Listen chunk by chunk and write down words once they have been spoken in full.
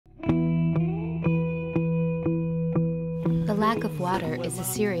lack of water is a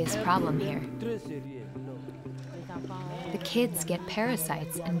serious problem here. The kids get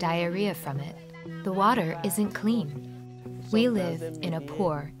parasites and diarrhea from it. The water isn't clean. We live in a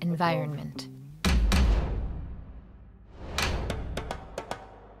poor environment.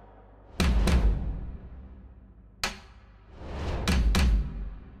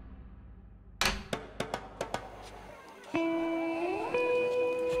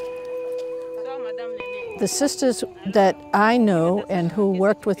 The sisters that I knew and who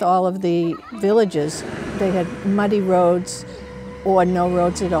worked with all of the villages, they had muddy roads or no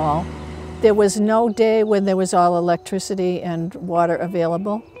roads at all. There was no day when there was all electricity and water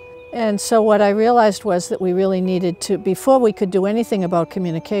available. And so what I realized was that we really needed to, before we could do anything about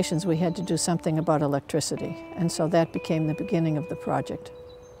communications, we had to do something about electricity. And so that became the beginning of the project.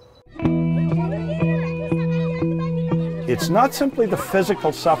 It's not simply the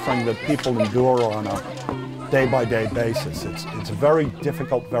physical suffering that people endure on a day-by-day basis. It's a very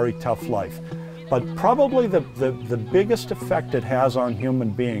difficult, very tough life. But probably the biggest effect it has on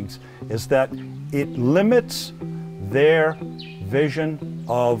human beings is that it limits their vision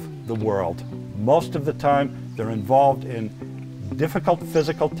of the world. Most of the time, they're involved in difficult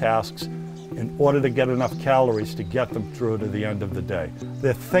physical tasks in order to get enough calories to get them through to the end of the day.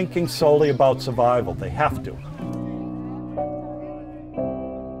 They're thinking solely about survival. They have to.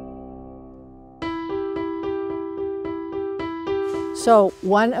 So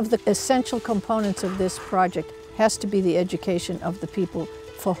one of the essential components of this project has to be the education of the people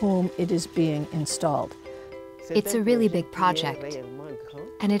for whom it is being installed. It's a really big project,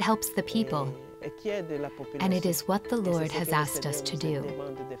 and it helps the people. And it is what the Lord has asked us to do,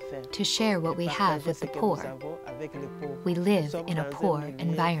 to share what we have with the poor. We live in a poor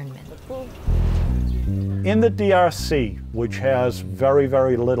environment. In the DRC, which has very,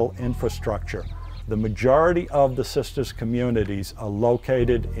 very little infrastructure, the majority of the sisters' communities are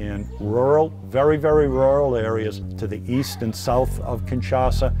located in rural, very, very rural areas to the east and south of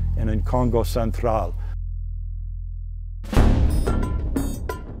Kinshasa and in Congo Central.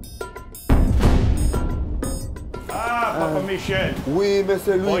 Papa Michel. Oui, mais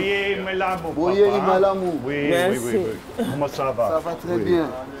c'est lui. Voyez Melamou. Voyez Melamou. Oui, merci. Oui. Comment ça va? Ça va très bien.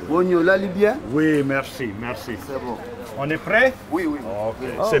 Bonjour, là, bien? Oui, merci, merci. C'est bon. On est prêt? Oui, oui.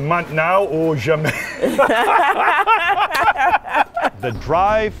 Okay. Oh. C'est maintenant ou jamais. The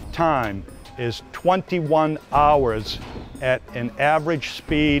drive time is 21 hours at an average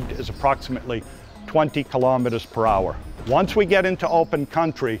speed is approximately 20 kilometers per hour. Once we get into open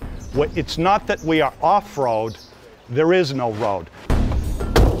country, it's not that we are off-road, there is no road.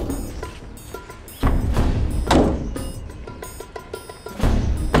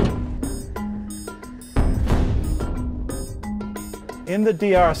 In the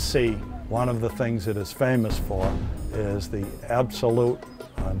DRC, one of the things it is famous for is the absolute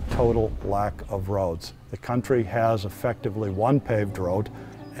and total lack of roads. The country has effectively one paved road,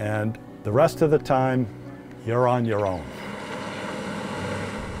 and the rest of the time, you're on your own.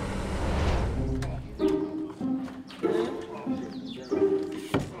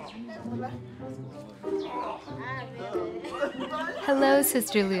 Hello,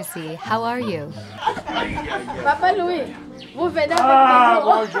 Sister Lucy. How are you? Papa Louis, vous venez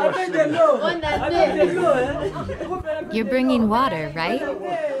avec de l'eau. You're bringing water, right?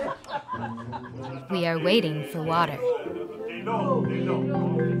 We are waiting for water.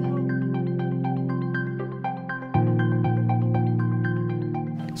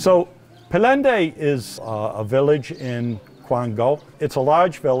 So, Pelende is a village in Kwango. It's a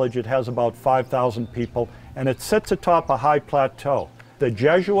large village. It has about 5,000 people, and it sits atop a high plateau. The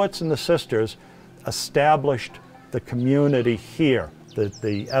Jesuits and the sisters established the community here, the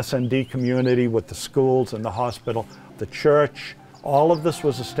SND community with the schools and the hospital, the church. All of this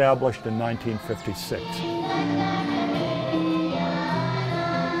was established in 1956.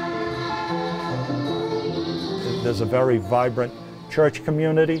 There's a very vibrant church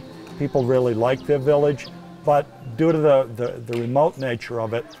community. People really like their village, but due to the remote nature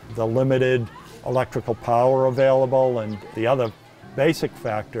of it, the limited electrical power available and the other basic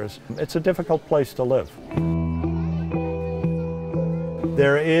factors, it's a difficult place to live.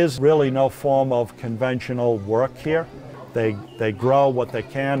 There is really no form of conventional work here. They grow what they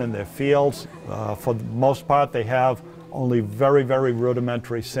can in their fields. For the most part, they have only very, very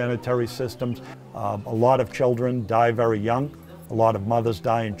rudimentary sanitary systems. A lot of children die very young. A lot of mothers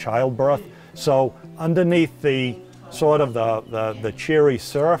die in childbirth. So underneath the sort of the cheery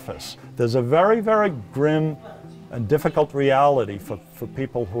surface, there's a very, very grim and difficult reality for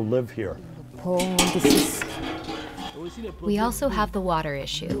people who live here. We also have the water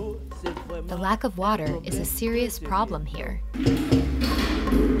issue. The lack of water is a serious problem here.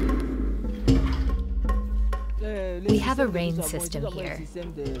 We have a rain system here.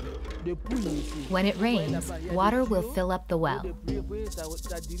 When it rains, water will fill up the well.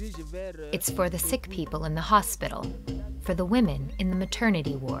 It's for the sick people in the hospital, for the women in the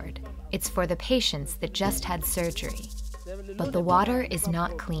maternity ward. It's for the patients that just had surgery. But the water is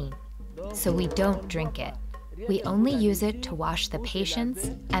not clean, so we don't drink it. We only use it to wash the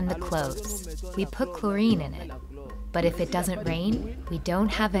patients and the clothes. We put chlorine in it. But if it doesn't rain, we don't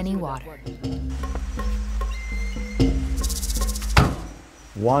have any water.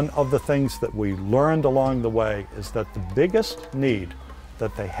 One of the things that we learned along the way is that the biggest need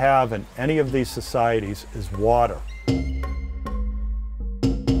that they have in any of these societies is water.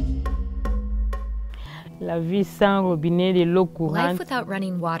 Life without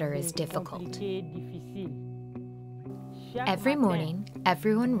running water is difficult. Every morning,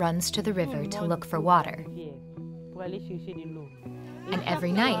 everyone runs to the river to look for water. And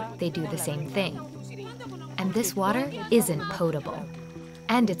every night, they do the same thing. And this water isn't potable.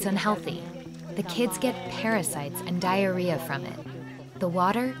 And it's unhealthy. The kids get parasites and diarrhea from it. The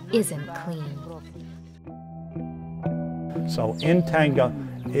water isn't clean. So Intanga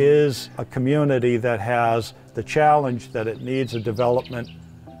is a community that has the challenge that it needs a development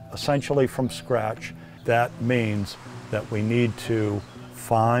essentially from scratch. That means that we need to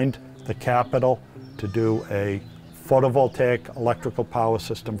find the capital to do a photovoltaic electrical power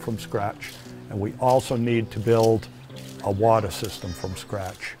system from scratch. And we also need to build a water system from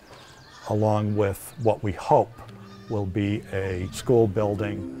scratch, along with what we hope will be a school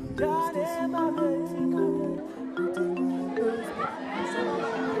building.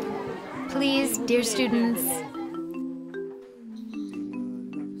 Please, dear students,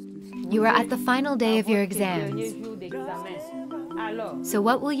 you are at the final day of your exams. So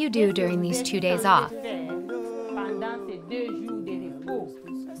what will you do during these 2 days off?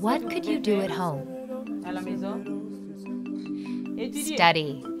 What could you do at home?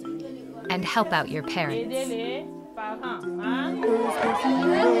 Study and help out your parents.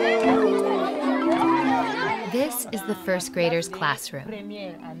 This is the first grader's classroom.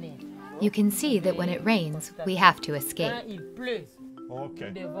 You can see that when it rains, we have to escape.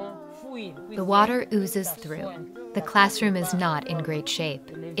 Okay. The water oozes through. The classroom is not in great shape.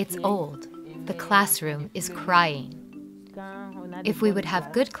 It's old. The classroom is crying. If we would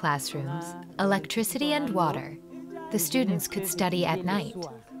have good classrooms, electricity and water, the students could study at night.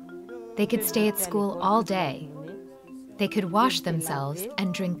 They could stay at school all day. They could wash themselves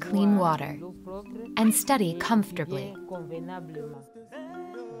and drink clean water and study comfortably.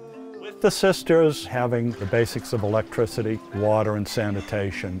 With the sisters having the basics of electricity, water and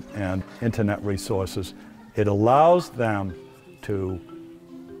sanitation and internet resources, it allows them to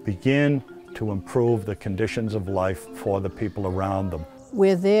begin to improve the conditions of life for the people around them.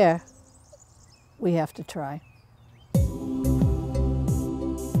 We're there. We have to try.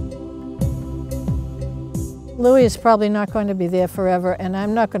 Louis is probably not going to be there forever, and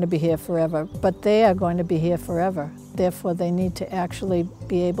I'm not going to be here forever, but they are going to be here forever. Therefore, they need to actually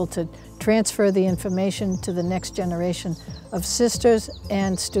be able to transfer the information to the next generation of sisters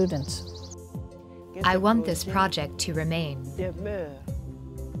and students. I want this project to remain.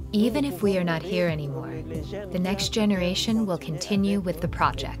 Even if we are not here anymore, the next generation will continue with the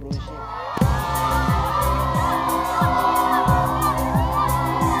project.